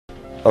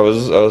I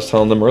was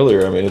telling them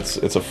earlier. I mean,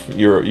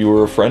 you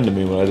were a friend to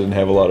me when I didn't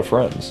have a lot of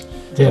friends.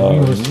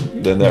 Yeah,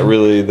 Then that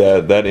really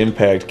that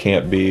impact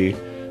can't be.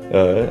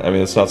 I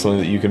mean, it's not something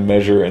that you can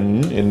measure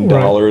in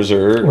dollars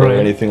or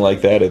anything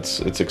like that. It's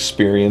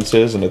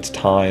experiences and it's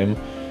time,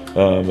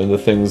 and the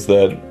things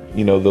that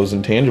those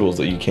intangibles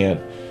that you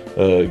can't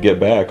get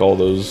back. All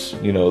those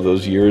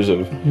those years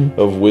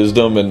of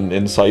wisdom and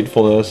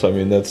insightfulness. I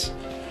mean,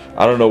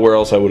 I don't know where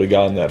else I would have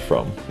gotten that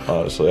from.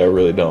 Honestly, I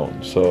really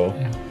don't. So,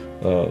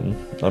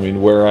 I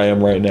mean, where I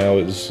am right now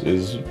is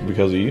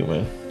because of you,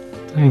 man.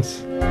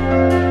 Thanks.